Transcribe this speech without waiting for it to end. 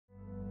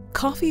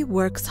Coffee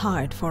works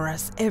hard for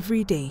us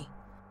every day.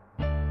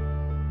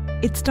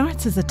 It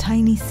starts as a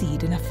tiny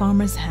seed in a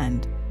farmer's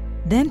hand,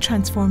 then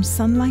transforms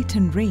sunlight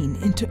and rain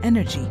into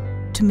energy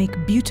to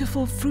make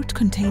beautiful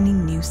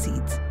fruit-containing new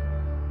seeds.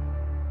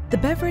 The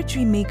beverage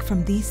we make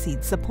from these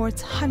seeds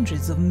supports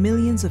hundreds of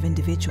millions of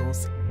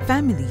individuals,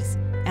 families,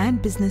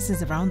 and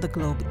businesses around the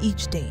globe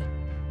each day.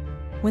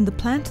 When the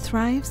plant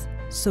thrives,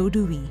 so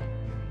do we.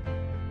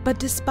 But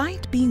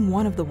despite being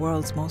one of the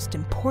world's most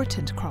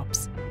important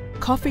crops,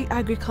 coffee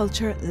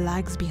agriculture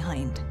lags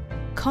behind.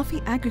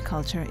 Coffee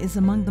agriculture is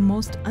among the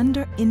most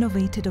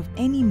under-innovated of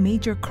any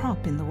major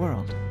crop in the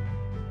world.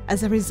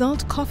 As a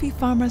result, coffee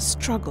farmers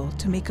struggle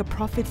to make a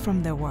profit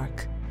from their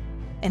work.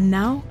 And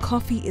now,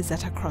 coffee is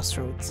at a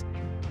crossroads.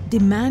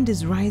 Demand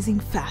is rising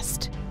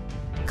fast.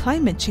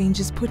 Climate change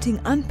is putting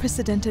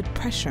unprecedented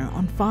pressure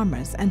on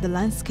farmers and the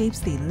landscapes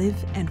they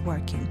live and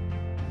work in.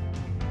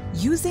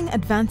 Using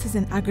advances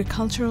in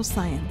agricultural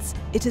science,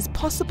 it is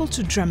possible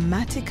to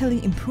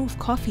dramatically improve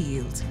coffee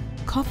yields,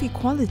 coffee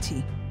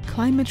quality,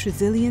 climate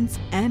resilience,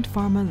 and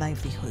farmer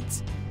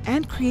livelihoods,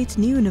 and create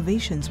new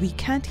innovations we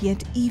can't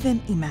yet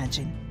even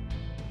imagine.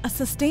 A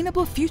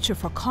sustainable future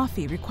for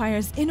coffee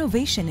requires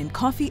innovation in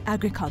coffee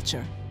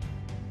agriculture.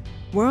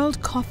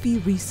 World Coffee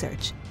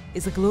Reseach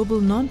is a global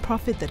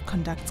non-profit that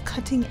conducts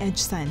cutting-edge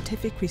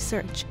scientific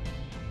research,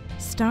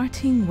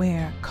 starting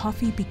where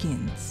coffee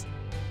begins,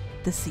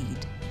 the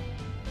seed.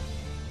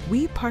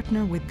 We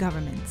partner with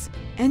governments,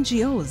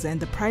 NGOs, and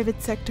the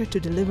private sector to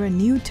deliver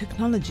new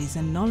technologies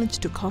and knowledge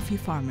to coffee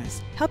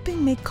farmers,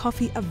 helping make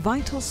coffee a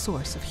vital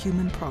source of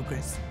human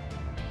progress.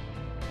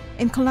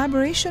 In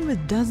collaboration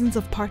with dozens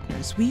of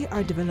partners, we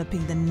are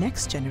developing the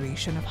next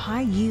generation of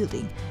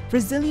high-yielding,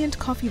 resilient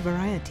coffee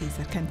varieties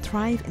that can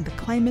thrive in the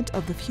climate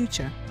of the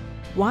future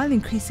while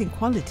increasing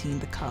quality in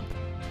the cup.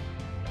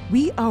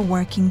 We are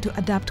working to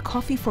adapt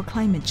coffee for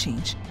climate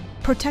change,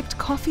 protect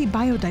coffee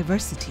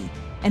biodiversity,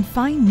 and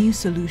find new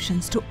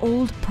solutions to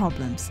old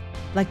problems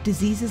like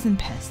diseases and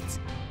pests.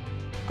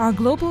 Our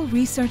global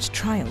research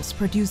trials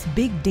produce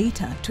big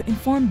data to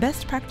inform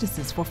best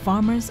practices for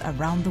farmers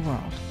around the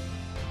world.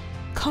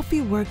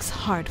 Coffee works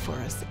hard for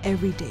us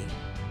every day.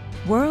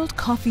 World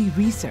Coffee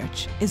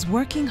Reseach is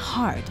working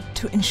hard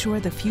to ensure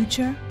the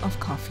future of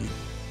coffee.